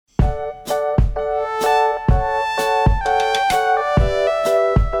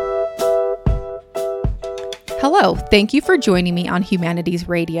Hello, thank you for joining me on Humanities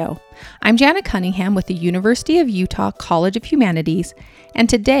Radio. I'm Janet Cunningham with the University of Utah College of Humanities, and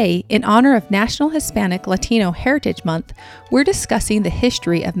today, in honor of National Hispanic-Latino Heritage Month, we're discussing the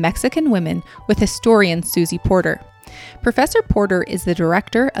history of Mexican women with historian Susie Porter. Professor Porter is the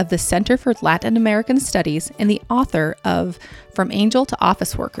director of the Center for Latin American Studies and the author of From Angel to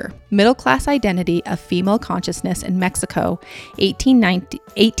Office Worker, Middle Class Identity of Female Consciousness in Mexico,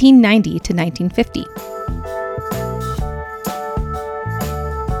 1890 to 1950.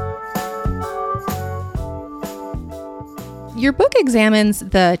 Your book examines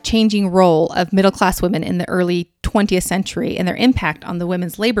the changing role of middle-class women in the early 20th century and their impact on the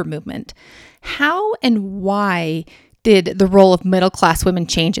women's labor movement. How and why did the role of middle-class women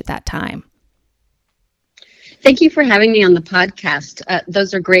change at that time? Thank you for having me on the podcast.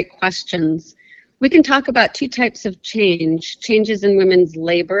 Those are great questions. We can talk about two types of changes in women's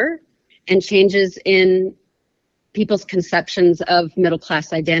labor and changes in people's conceptions of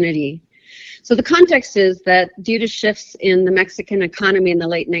middle-class identity. So the context is that due to shifts in the Mexican economy in the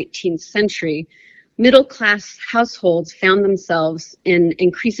late 19th century, middle-class households found themselves in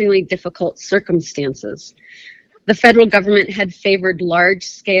increasingly difficult circumstances. The federal government had favored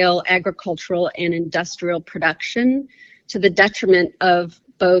large-scale agricultural and industrial production to the detriment of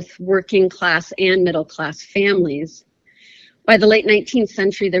both working-class and middle-class families. By the late 19th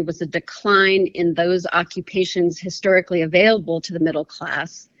century, there was a decline in those occupations historically available to the middle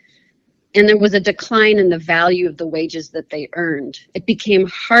class, and there was a decline in the value of the wages that they earned. It became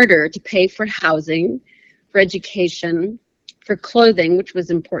harder to pay for housing, for education, for clothing, which was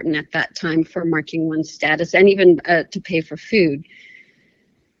important at that time for marking one's status, and even to pay for food.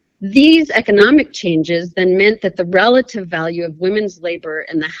 These economic changes then meant that the relative value of women's labor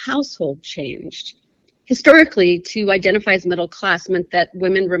in the household changed. Historically, to identify as middle class meant that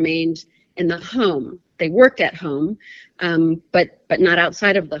women remained in the home. They worked at home, but not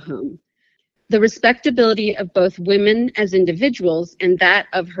outside of the home. The respectability of both women as individuals and that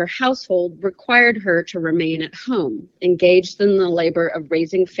of her household required her to remain at home, engaged in the labor of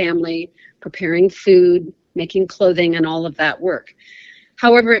raising family, preparing food, making clothing, and all of that work.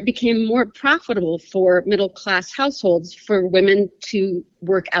 However, it became more profitable for middle-class households for women to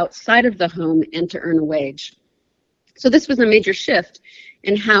work outside of the home and to earn a wage. So this was a major shift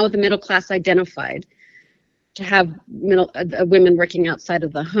in how the middle class identified, to have women working outside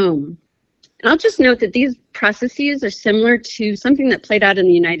of the home. And I'll just note that these processes are similar to something that played out in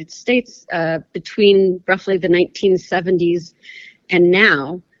the United States between roughly the 1970s and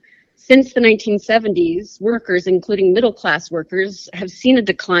now. Since the 1970s, workers, including middle-class workers, have seen a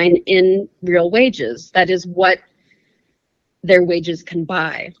decline in real wages. That is what their wages can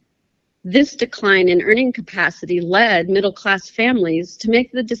buy. This decline in earning capacity led middle-class families to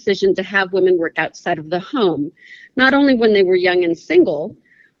make the decision to have women work outside of the home, not only when they were young and single,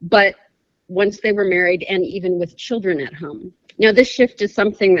 but once they were married and even with children at home. Now, this shift is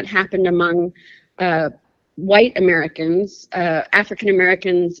something that happened among white Americans, African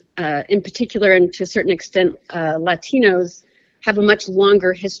Americans in particular, and to a certain extent Latinos, have a much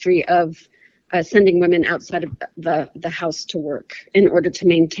longer history of sending women outside of the house to work in order to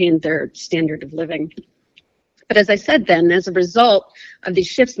maintain their standard of living. But as I said then, as a result of these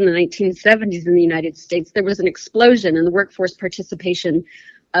shifts in the 1970s in the United States, there was an explosion in the workforce participation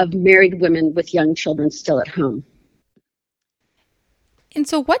of married women with young children still at home. And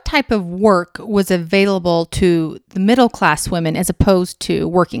so what type of work was available to the middle class women as opposed to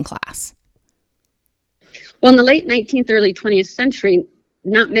working class? Well, in the late 19th, early 20th century,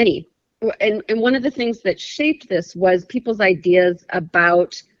 not many. And one of the things that shaped this was people's ideas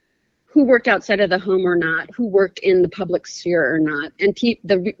about who worked outside of the home or not, who worked in the public sphere or not. And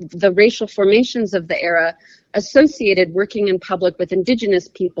the racial formations of the era associated working in public with indigenous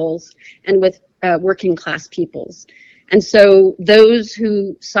peoples and with working class peoples. And so those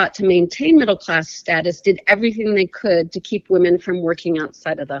who sought to maintain middle class status did everything they could to keep women from working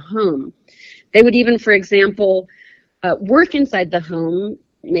outside of the home. They would even, for example, work inside the home,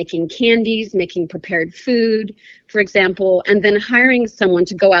 making candies, making prepared food, for example, and then hiring someone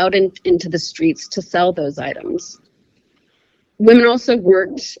to go out into the streets to sell those items. Women also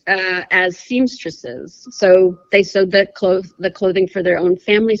worked as seamstresses, so they sewed the clothing for their own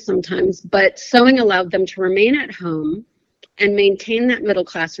families sometimes, but sewing allowed them to remain at home and maintain that middle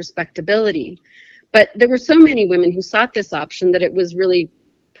class respectability. But there were so many women who sought this option that it was really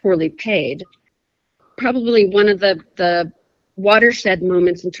poorly paid. Probably one of the watershed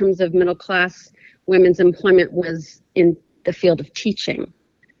moments in terms of middle class women's employment was in the field of teaching.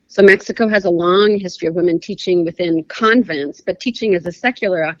 So Mexico has a long history of women teaching within convents, but teaching as a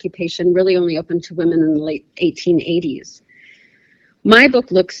secular occupation really only opened to women in the late 1880s. My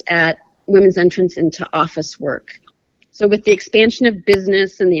book looks at women's entrance into office work. So with the expansion of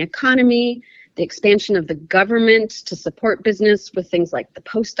business and the economy, the expansion of the government to support business with things like the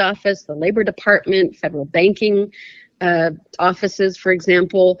post office, the labor department, federal banking offices, for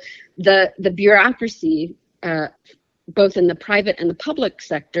example, the bureaucracy, both in the private and the public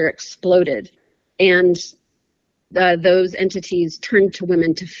sector, exploded, and those entities turned to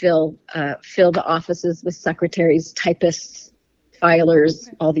women to fill the offices with secretaries, typists,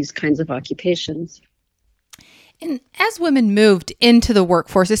 filers, all these kinds of occupations. And as women moved into the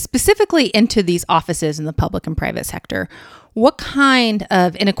workforce, specifically into these offices in the public and private sector, what kind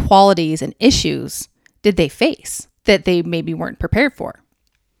of inequalities and issues did they face that they maybe weren't prepared for?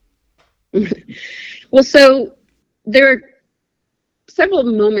 Well, so there are several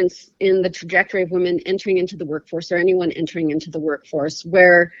moments in the trajectory of women entering into the workforce, or anyone entering into the workforce,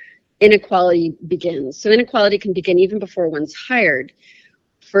 where inequality begins. So inequality can begin even before one's hired.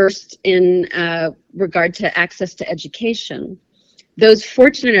 First, in regard to access to education. Those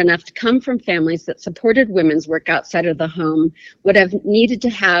fortunate enough to come from families that supported women's work outside of the home would have needed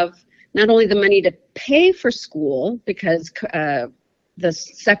to have not only the money to pay for school, because the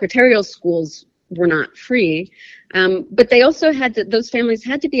secretarial schools were not free, but they also those families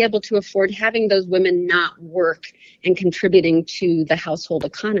had to be able to afford having those women not work and contributing to the household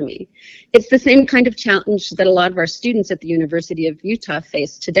economy. It's the same kind of challenge that a lot of our students at the University of Utah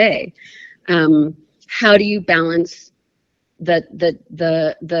face today. How do you balance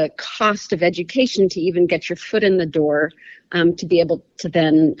the cost of education to even get your foot in the door, to be able to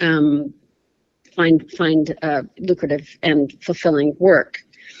then find lucrative and fulfilling work?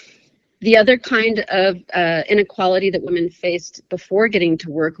 The other kind of inequality that women faced before getting to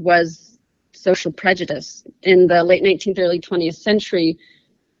work was social prejudice. In the late 19th, early 20th century,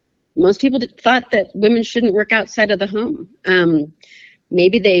 most people thought that women shouldn't work outside of the home.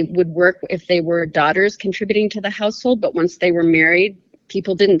 Maybe they would work if they were daughters contributing to the household, but once they were married,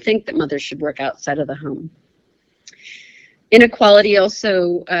 people didn't think that mothers should work outside of the home. Inequality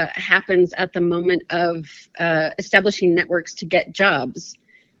also happens at the moment of establishing networks to get jobs.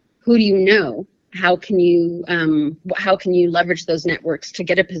 Who do you know? How can you leverage those networks to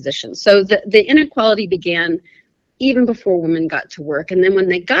get a position? So the inequality began even before women got to work. And then when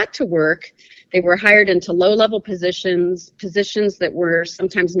they got to work, they were hired into low-level positions that were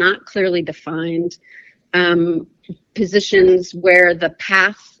sometimes not clearly defined, positions where the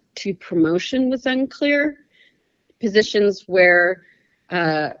path to promotion was unclear, positions where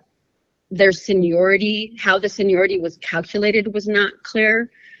their seniority, how the seniority was calculated, was not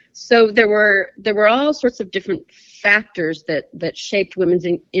clear. So there were all sorts of different factors that shaped women's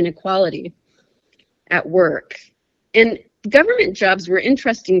inequality at work. And government jobs were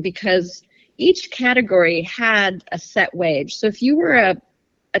interesting because each category had a set wage. So if you were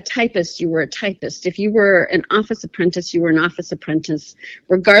a typist, you were a typist. If you were an office apprentice, you were an office apprentice.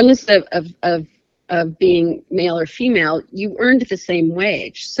 Regardless of being male or female, you earned the same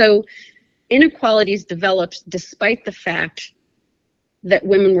wage. So inequalities developed despite the fact that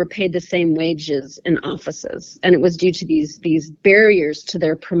women were paid the same wages in offices, and it was due to these barriers to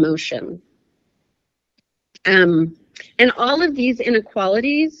their promotion. And all of these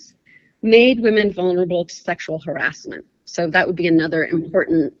inequalities made women vulnerable to sexual harassment. So that would be another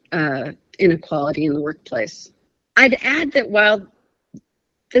important inequality in the workplace. I'd add that while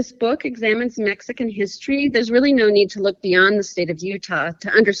this book examines Mexican history, there's really no need to look beyond the state of Utah to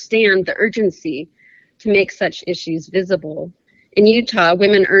understand the urgency to make such issues visible. In Utah,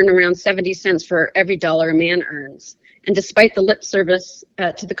 women earn around 70 cents for every dollar a man earns. And despite the lip service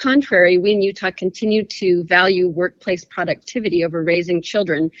to the contrary, we in Utah continue to value workplace productivity over raising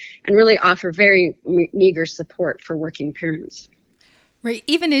children and really offer very meager support for working parents. Right.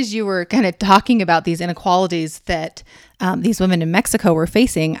 Even as you were kind of talking about these inequalities that these women in Mexico were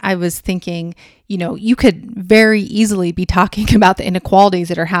facing, I was thinking, you could very easily be talking about the inequalities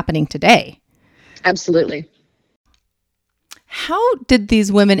that are happening today. Absolutely. How did these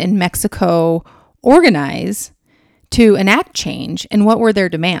women in Mexico organize to enact change, and what were their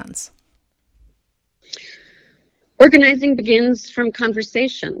demands? Organizing begins from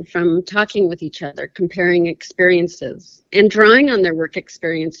conversation, from talking with each other, comparing experiences, and drawing on their work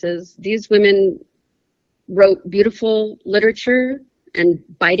experiences. These women wrote beautiful literature and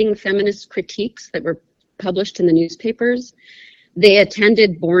biting feminist critiques that were published in the newspapers. They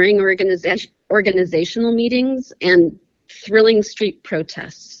attended boring organizational meetings and thrilling street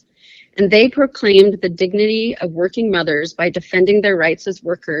protests. And they proclaimed the dignity of working mothers by defending their rights as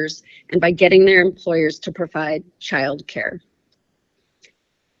workers and by getting their employers to provide child care.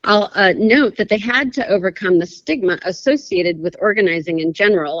 I'll note that they had to overcome the stigma associated with organizing in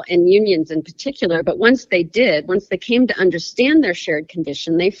general and unions in particular, but once they came to understand their shared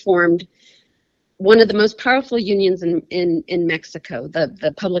condition, they formed one of the most powerful unions in Mexico,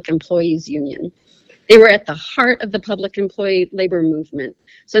 the Public Employees Union. They were at the heart of the public employee labor movement.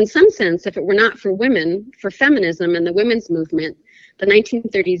 So in some sense, if it were not for women, for feminism and the women's movement, the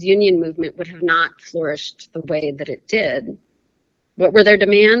 1930s union movement would have not flourished the way that it did. What were their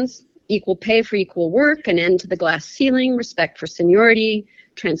demands? Equal pay for equal work, an end to the glass ceiling, respect for seniority,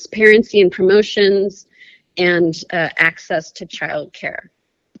 transparency in promotions, and access to child care.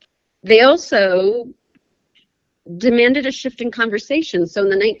 They also demanded a shift in conversation. So in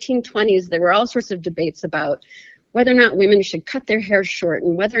the 1920s, there were all sorts of debates about whether or not women should cut their hair short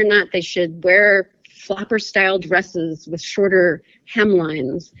and whether or not they should wear flapper-style dresses with shorter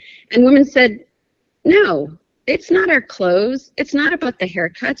hemlines. And women said, no, it's not our clothes. It's not about the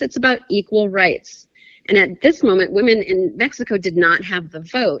haircuts. It's about equal rights. And at this moment, women in Mexico did not have the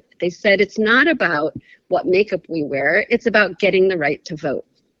vote. They said it's not about what makeup we wear. It's about getting the right to vote.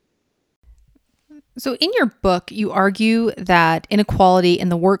 So in your book, you argue that inequality in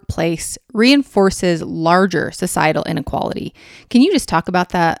the workplace reinforces larger societal inequality. Can you just talk about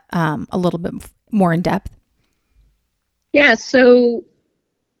that a little bit more in depth? Yeah, so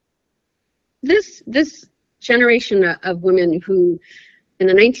this generation of women who in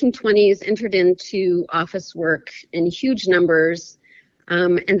the 1920s entered into office work in huge numbers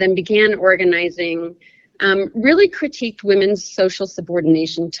and then began organizing really critiqued women's social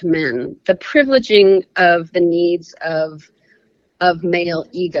subordination to men, the privileging of the needs of male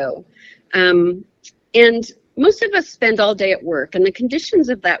ego. And most of us spend all day at work, and the conditions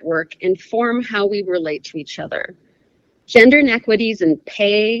of that work inform how we relate to each other. Gender inequities in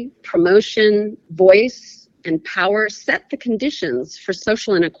pay, promotion, voice, and power set the conditions for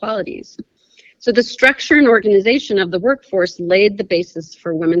social inequalities. So the structure and organization of the workforce laid the basis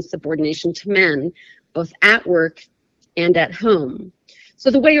for women's subordination to men, both at work and at home. So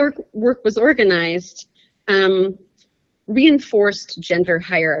the way work was organized reinforced gender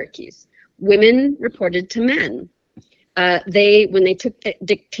hierarchies. Women reported to men. When they took the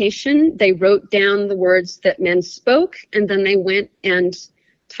dictation, they wrote down the words that men spoke, and then they went and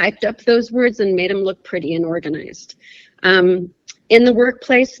typed up those words and made them look pretty and organized. In the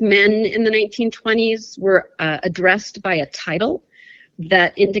workplace, men in the 1920s were addressed by a title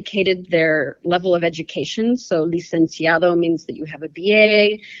that indicated their level of education. So licenciado means that you have a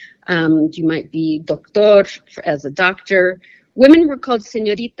BA. You might be doctor as a doctor. Women were called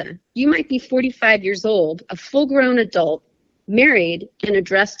señorita. You might be 45 years old, a full-grown adult, married, and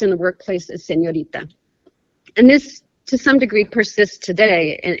addressed in the workplace as señorita. And this, to some degree, persists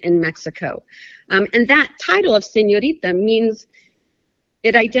today in Mexico. And that title of señorita means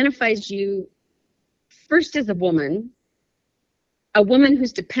it identifies you first as a woman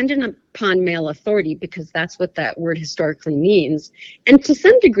who's dependent upon male authority, because that's what that word historically means. And to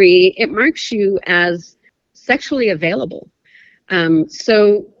some degree, it marks you as sexually available.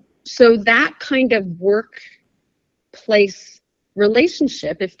 So that kind of workplace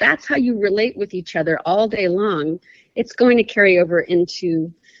relationship, if that's how you relate with each other all day long, it's going to carry over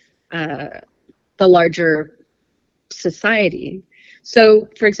into the larger society. So,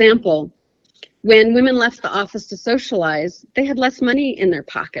 for example, when women left the office to socialize, they had less money in their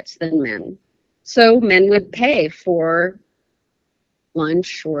pockets than men. So men would pay for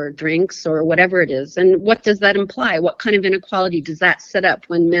lunch or drinks or whatever it is. And what does that imply? What kind of inequality does that set up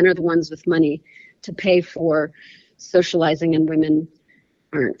when men are the ones with money to pay for socializing and women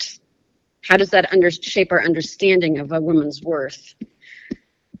aren't? How does that shape our understanding of a woman's worth?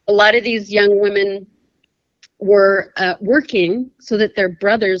 A lot of these young women were working so that their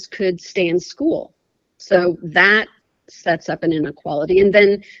brothers could stay in school. So that sets up an inequality. And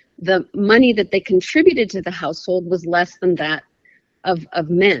then the money that they contributed to the household was less than that of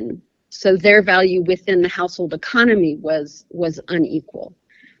men. So their value within the household economy was unequal.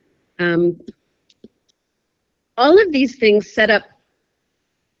 All of these things set up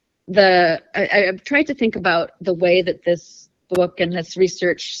I've tried to think about the way that this book and this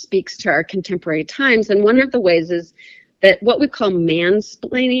research speaks to our contemporary times. And one of the ways is that what we call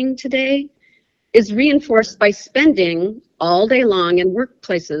mansplaining today is reinforced by spending all day long in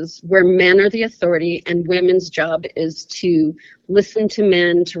workplaces where men are the authority and women's job is to listen to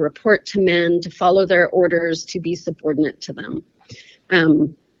men, to report to men, to follow their orders, to be subordinate to them.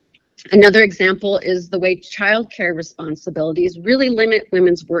 Another example is the way childcare responsibilities really limit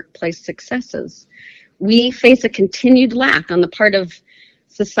women's workplace successes. We face a continued lack on the part of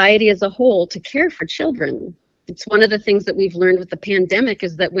society as a whole to care for children. It's one of the things that we've learned with the pandemic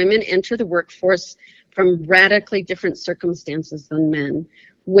is that women enter the workforce from radically different circumstances than men.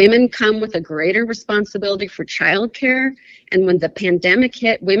 Women come with a greater responsibility for childcare, and when the pandemic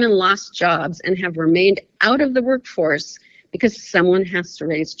hit, women lost jobs and have remained out of the workforce because someone has to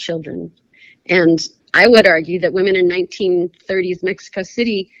raise children. And I would argue that women in 1930s Mexico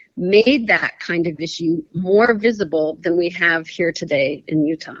City made that kind of issue more visible than we have here today in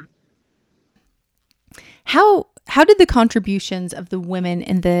Utah. How did the contributions of the women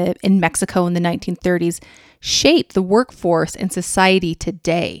in Mexico in the 1930s shape the workforce and society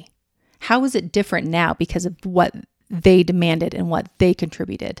today? How is it different now because of what they demanded and what they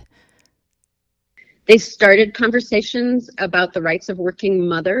contributed? They started conversations about the rights of working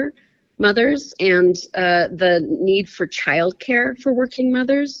mothers and the need for childcare for working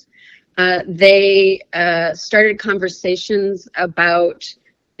mothers. They started conversations about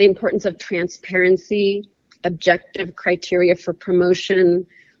the importance of transparency, objective criteria for promotion,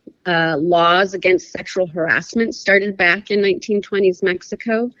 laws against sexual harassment started back in 1920s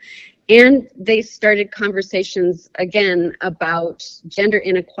Mexico. And they started conversations again about gender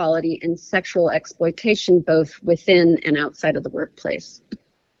inequality and sexual exploitation, both within and outside of the workplace.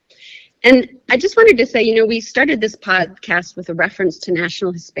 And I just wanted to say, we started this podcast with a reference to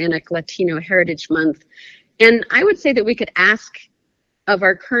National Hispanic-Latino Heritage Month. And I would say that we could ask of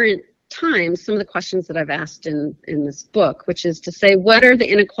our current time some of the questions that I've asked in this book, which is to say, what are the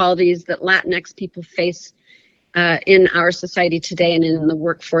inequalities that Latinx people face in our society today and in the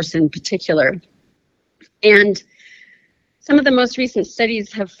workforce in particular? And some of the most recent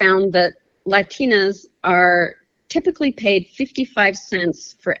studies have found that Latinas are typically paid 55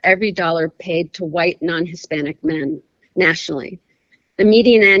 cents for every dollar paid to white non-Hispanic men nationally. The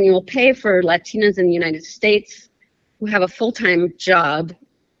median annual pay for Latinas in the United States who have a full-time job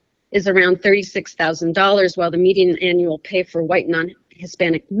is around $36,000, while the median annual pay for white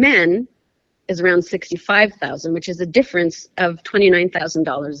non-Hispanic men is around $65,000, which is a difference of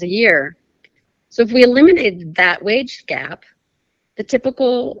 $29,000 a year. So if we eliminated that wage gap, the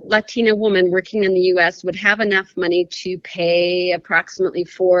typical Latina woman working in the U.S. would have enough money to pay approximately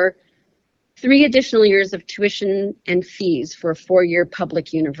for 3 additional years of tuition and fees for a 4-year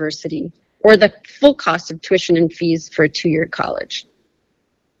public university, or the full cost of tuition and fees for a 2-year college.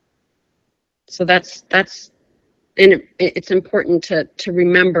 So and it's important to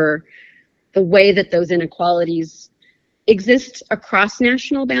remember the way that those inequalities exist across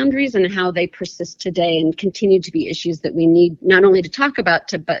national boundaries and how they persist today and continue to be issues that we need not only to talk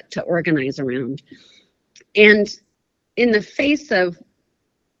about, but to organize around. And in the face of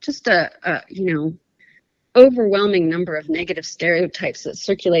just a overwhelming number of negative stereotypes that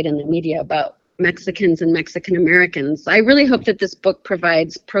circulate in the media about Mexicans and Mexican Americans, I really hope that this book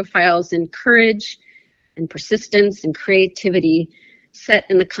provides profiles in courage and persistence and creativity set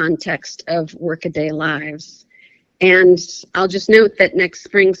in the context of workaday lives. And I'll just note that next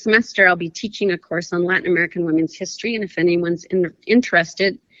spring semester, I'll be teaching a course on Latin American women's history. And if anyone's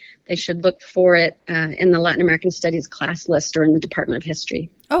interested, they should look for it in the Latin American Studies class list or in the Department of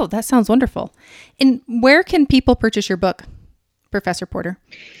History. Oh, that sounds wonderful. And where can people purchase your book, Professor Porter?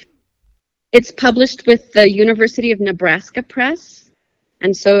 It's published with the University of Nebraska Press.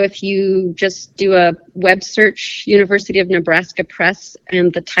 And so if you just do a web search, University of Nebraska Press,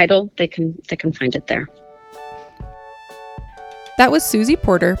 and the title, they can find it there. That was Susie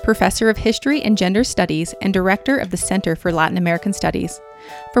Porter, Professor of History and Gender Studies and Director of the Center for Latin American Studies.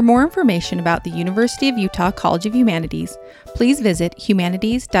 For more information about the University of Utah College of Humanities, please visit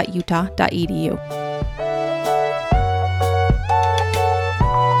humanities.utah.edu.